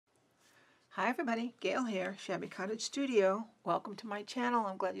Hi everybody, Gail here, Shabby Cottage Studio. Welcome to my channel.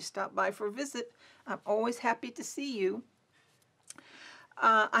 I'm glad you stopped by for a visit. I'm always happy to see you.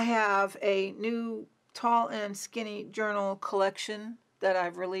 I have a new tall and skinny journal collection that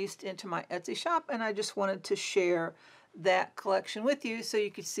I've released into my Etsy shop, and I just wanted to share that collection with you so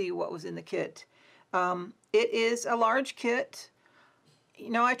you could see what was in the kit. It is a large kit.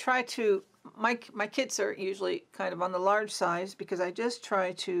 You know, I try to, my kits are usually kind of on the large size because I just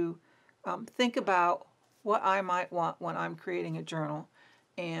try to think about what I might want when I'm creating a journal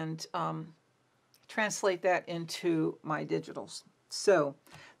and translate that into my digitals. So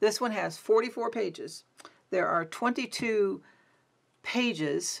this one has 44 pages. There are 22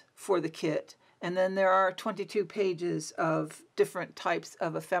 pages for the kit, and then there are 22 pages of different types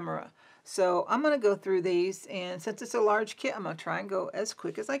of ephemera. So I'm going to go through these, and since it's a large kit, I'm going to try and go as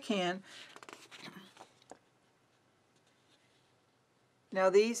quick as I can. Now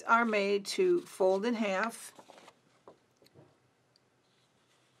these are made to fold in half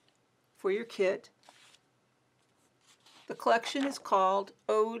for your kit. The collection is called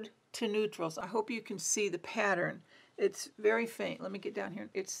Ode to Neutrals. I hope you can see the pattern. It's very faint. Let me get down here.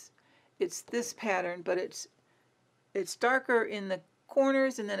 It's this pattern, but it's darker in the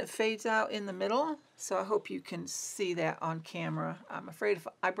corners and then it fades out in the middle. So I hope you can see that on camera. I'm afraid if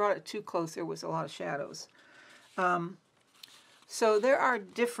I brought it too close, there was a lot of shadows. So there are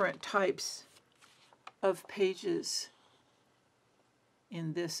different types of pages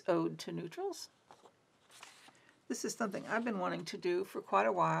in this Ode to Neutrals. This is something I've been wanting to do for quite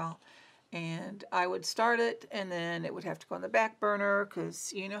a while, and I would start it and then it would have to go on the back burner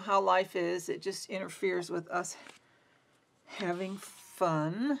because you know how life is. It just interferes with us having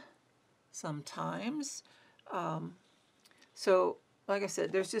fun sometimes. So like I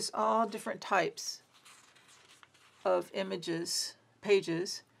said, there's just all different types of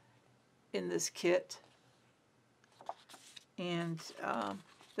pages in this kit, and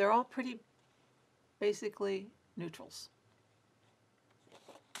they're all pretty basically neutrals,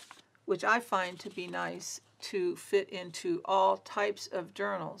 which I find to be nice to fit into all types of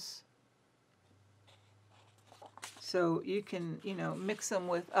journals. So you can, you know, mix them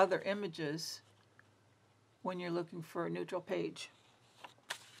with other images when you're looking for a neutral page.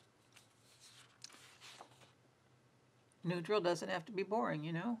 Neutral doesn't have to be boring,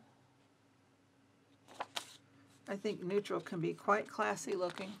 you know. I think neutral can be quite classy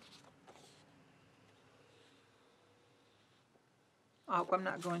looking. I hope I'm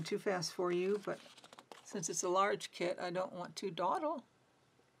not going too fast for you, but since it's a large kit, I don't want to dawdle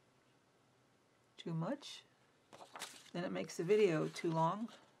too much. Then it makes the video too long.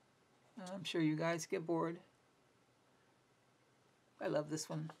 I'm sure you guys get bored. I love this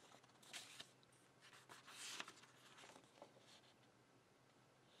one.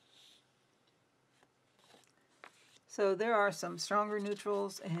 So there are some stronger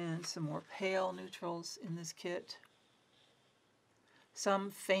neutrals and some more pale neutrals in this kit.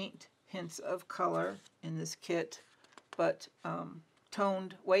 Some faint hints of color in this kit, but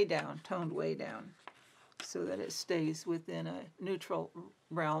toned way down so that it stays within a neutral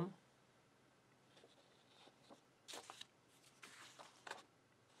realm.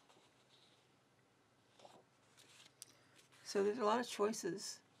 So there's a lot of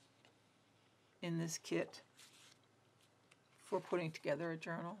choices in this kit for putting together a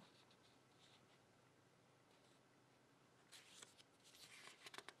journal.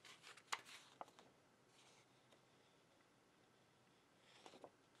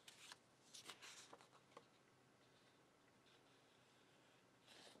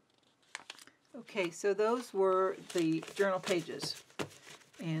 Okay, so those were the journal pages,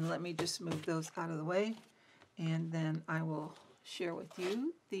 and let me just move those out of the way, and then I will share with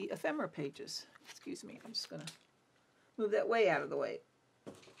you the ephemera pages. Excuse me, I'm just going to move that way out of the way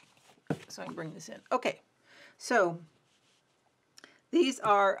so I can bring this in. Okay, so these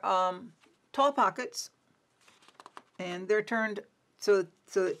are tall pockets, and they're turned so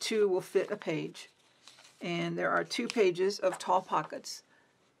that two will fit a page, and there are 2 pages of tall pockets.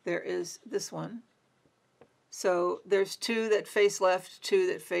 There is this one. So there's 2 that face left, 2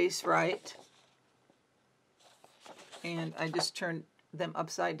 that face right. And I just turned them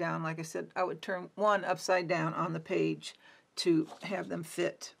upside down. Like I said, I would turn one upside down on the page to have them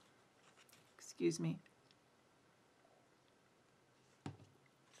fit. Excuse me.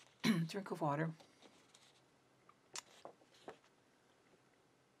 Drink of water.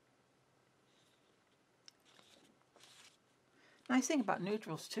 Nice thing about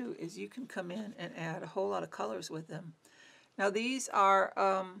neutrals too is you can come in and add a whole lot of colors with them. Now these are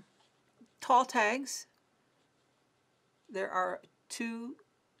tall tags. There are 2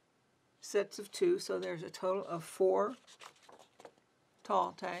 sets of 2, so there's a total of 4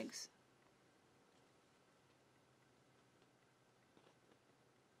 tall tags.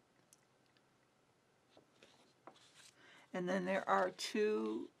 And then there are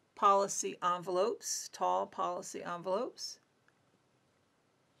 2 policy envelopes, tall policy envelopes.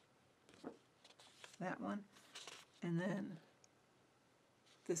 That one. And then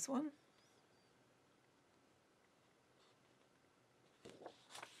this one.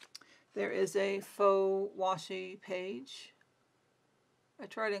 There is a faux washi page. I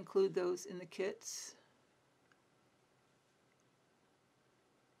try to include those in the kits.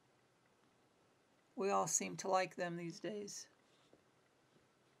 We all seem to like them these days.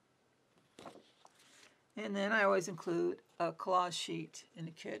 And then I always include a collage sheet in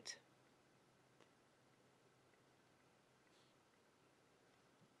the kit.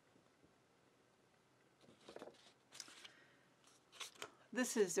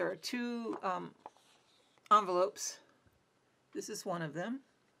 There are 2 envelopes. This is one of them.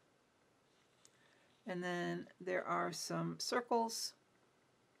 And then there are some circles.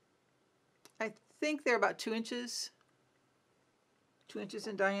 I think they're about 2 inches. 2 inches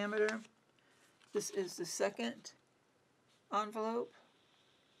in diameter. This is the second envelope.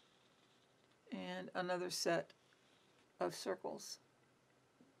 And another set of circles.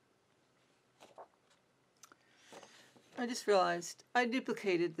 I just realized I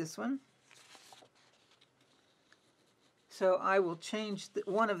duplicated this one. So I will change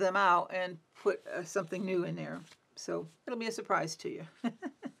one of them out and put something new in there. So it'll be a surprise to you.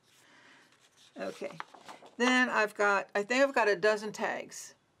 Okay. Then I think I've got a dozen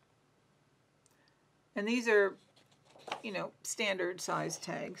tags. And these are, you know, standard size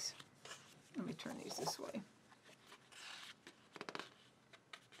tags. Let me turn these this way.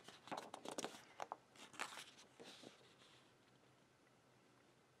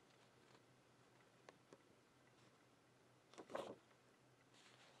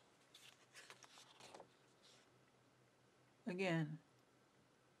 Again,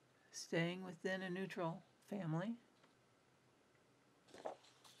 staying within a neutral family.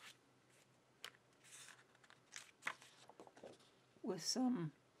 With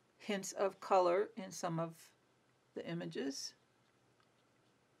some hints of color in some of the images.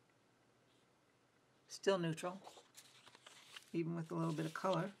 Still neutral, even with a little bit of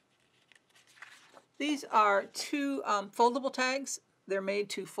color. These are 2 foldable tags. They're made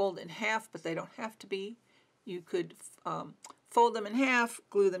to fold in half, but they don't have to be. You could fold them in half,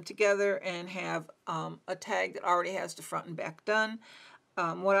 glue them together, and have a tag that already has the front and back done.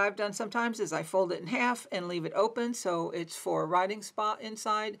 What I've done sometimes is I fold it in half and leave it open so it's for a writing spot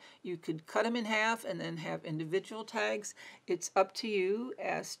inside. You could cut them in half and then have individual tags. It's up to you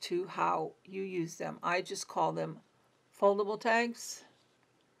as to how you use them. I just call them foldable tags.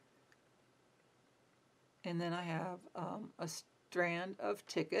 And then I have a strand of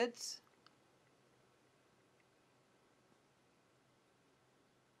tickets.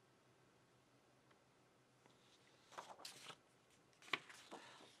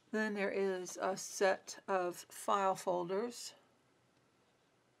 Then there is a set of file folders.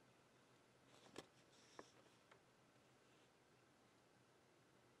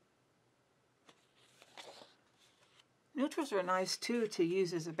 Neutrals are nice too to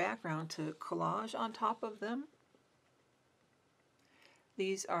use as a background to collage on top of them.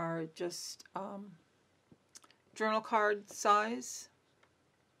 These are just journal card size.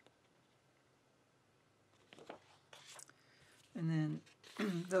 And then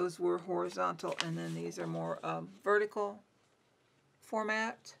those were horizontal, and then these are more vertical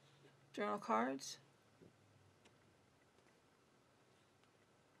format journal cards.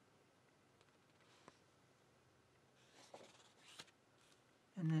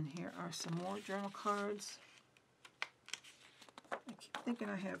 And then here are some more journal cards. I keep thinking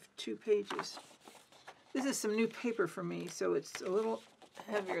I have 2 pages. This is some new paper for me, so it's a little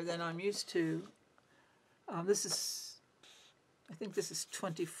heavier than I'm used to. I think this is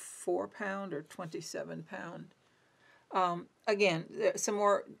 24 pound or 27 pound. Again, some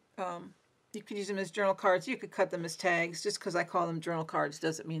more, you could use them as journal cards. You could cut them as tags. Just because I call them journal cards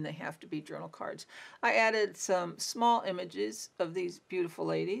doesn't mean they have to be journal cards. I added some small images of these beautiful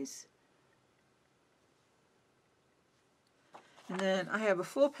ladies. And then I have a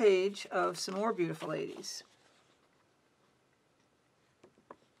full page of some more beautiful ladies.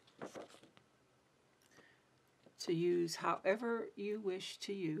 To use however you wish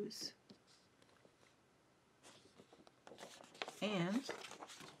to use. And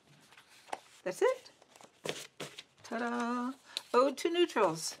that's it. Ta-da! Ode to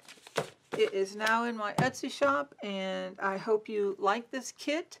Neutrals. It is now in my Etsy shop, and I hope you like this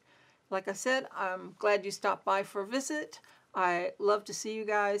kit. Like I said, I'm glad you stopped by for a visit. I love to see you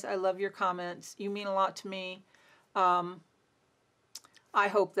guys. I love your comments. You mean a lot to me. I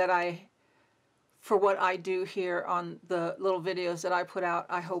hope that for what I do here on the little videos that I put out,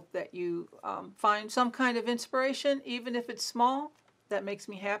 I hope that you find some kind of inspiration, even if it's small. That makes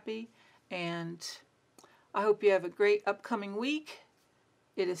me happy. And I hope you have a great upcoming week.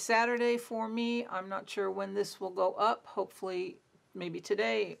 It is Saturday for me. I'm not sure when this will go up. Hopefully, maybe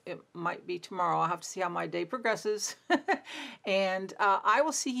today. It might be tomorrow. I'll have to see how my day progresses. And I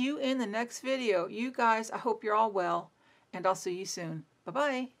will see you in the next video. You guys, I hope you're all well. And I'll see you soon.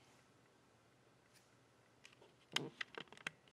 Bye-bye.